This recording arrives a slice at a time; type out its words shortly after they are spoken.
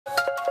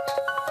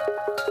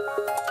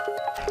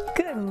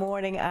Good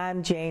morning,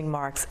 I'm Jane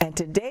Marks, and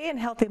today in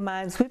Healthy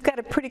Minds, we've got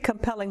a pretty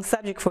compelling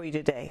subject for you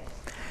today.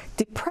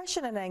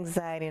 Depression and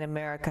anxiety in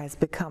America has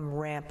become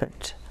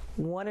rampant.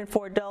 1 in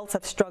 4 adults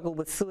have struggled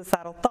with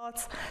suicidal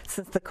thoughts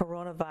since the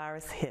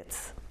coronavirus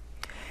hits.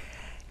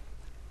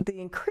 The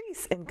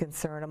increase in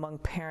concern among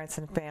parents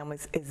and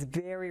families is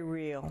very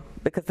real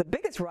because the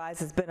biggest rise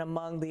has been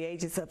among the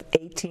ages of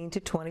 18 to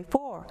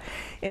 24.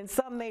 In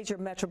some major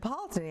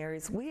metropolitan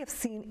areas, we have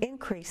seen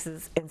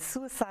increases in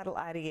suicidal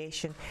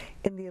ideation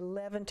in the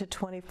 11 to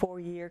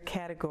 24-year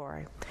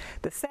category.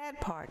 The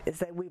sad part is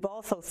that we've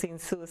also seen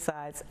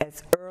suicides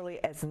as early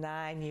as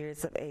 9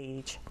 years of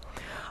age.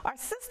 Our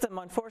system,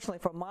 unfortunately,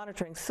 for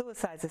monitoring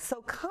suicides is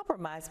so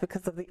compromised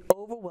because of the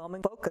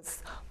overwhelming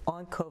focus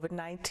on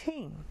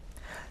COVID-19.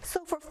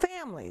 So for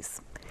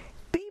families,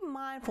 be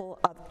mindful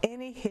of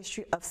any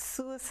history of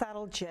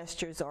suicidal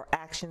gestures or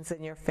actions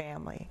in your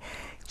family.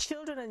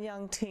 Children and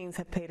young teens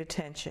have paid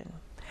attention.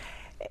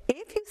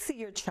 If you see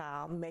your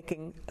child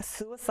making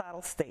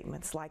suicidal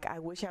statements like, "I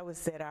wish I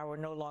was dead, I were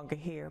no longer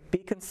here," be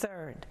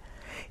concerned.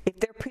 If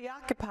they're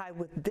preoccupied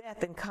with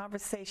death in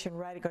conversation,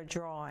 writing, or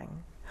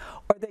drawing,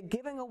 or they're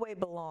giving away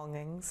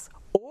belongings,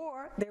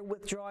 or they're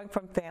withdrawing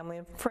from family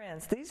and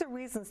friends, these are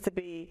reasons to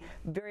be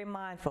very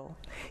mindful.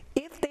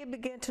 If they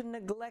begin to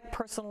neglect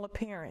personal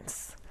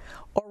appearance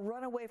or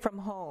run away from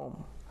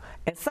home,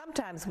 and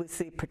sometimes we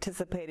see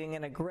participating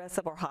in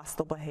aggressive or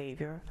hostile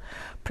behavior,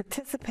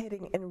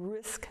 participating in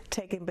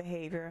risk-taking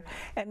behavior,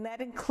 and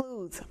that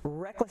includes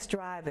reckless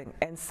driving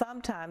and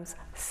sometimes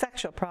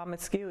sexual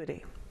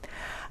promiscuity.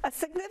 A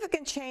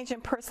significant change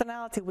in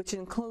personality, which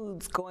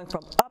includes going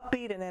from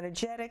upbeat and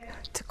energetic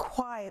to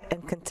quiet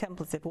and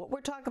contemplative. What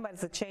we're talking about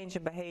is a change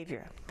in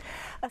behavior.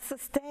 A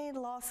sustained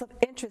loss of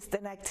interest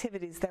in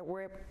activities that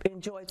were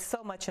enjoyed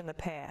so much in the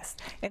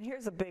past. And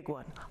here's a big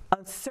one: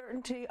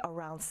 uncertainty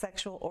around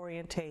sexual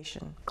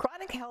orientation.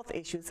 Chronic health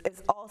issues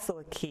is also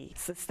a key.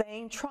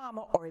 Sustained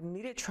trauma or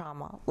immediate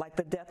trauma, like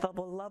the death of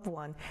a loved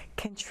one,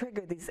 can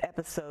trigger these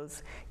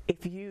episodes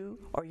if you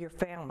or your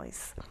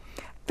families.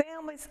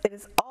 Families, it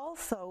is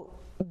also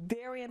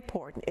very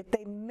important. If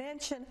they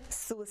mention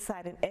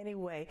suicide in any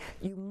way,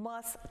 you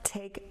must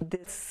take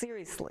this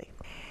seriously.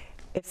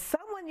 If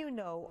someone you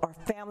know or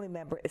family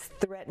member is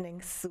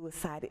threatening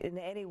suicide in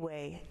any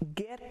way,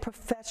 get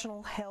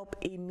professional help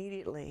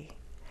immediately.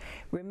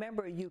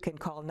 Remember, you can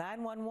call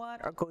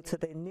 911 or go to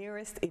the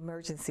nearest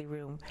emergency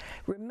room.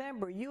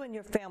 Remember, you and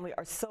your family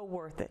are so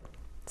worth it.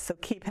 So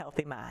keep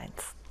healthy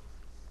minds.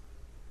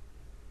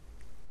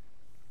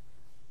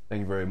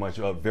 Thank you very much.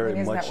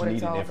 Very much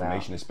needed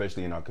information,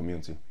 especially in our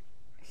community.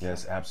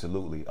 Yes,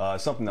 absolutely.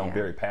 Something I'm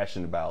very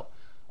passionate about.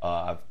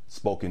 I've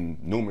spoken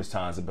numerous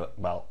times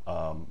about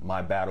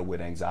my battle with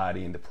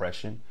anxiety and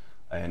depression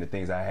and the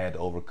things I had to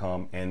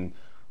overcome, and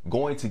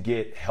going to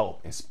get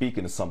help and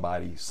speaking to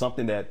somebody,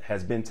 something that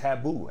has been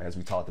taboo, as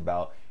we talked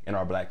about, in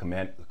our Black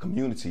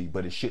community,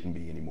 but it shouldn't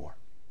be anymore.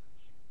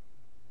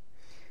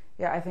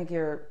 Yeah, I think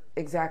you're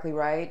exactly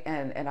right,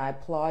 and I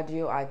applaud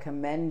you. I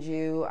commend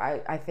you.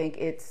 I think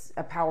it's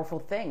a powerful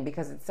thing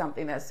because it's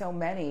something that so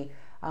many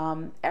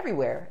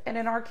everywhere, and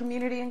in our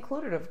community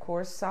included, of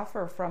course,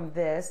 suffer from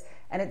this.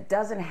 And it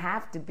doesn't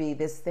have to be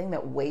this thing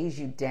that weighs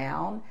you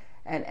down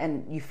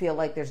and you feel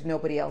like there's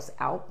nobody else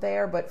out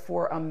there. But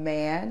for a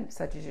man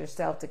such as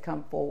yourself to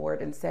come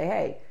forward and say,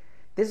 "Hey,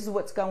 this is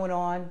what's going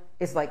on.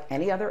 It's like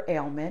any other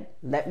ailment.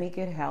 Let me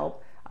get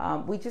help."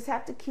 We just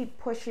have to keep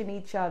pushing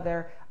each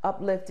other,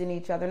 uplifting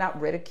each other, not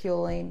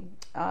ridiculing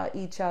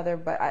each other.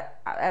 But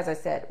as I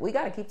said, we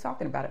got to keep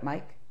talking about it,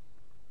 Mike.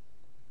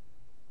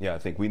 Yeah, I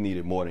think we need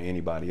it more than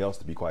anybody else,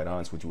 to be quite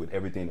honest with you, with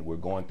everything that we're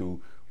going through,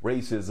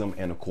 racism,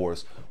 and of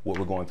course, what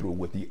we're going through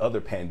with the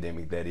other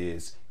pandemic that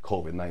is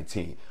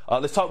COVID-19.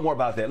 Let's talk more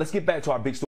about that. Let's get back to our big story.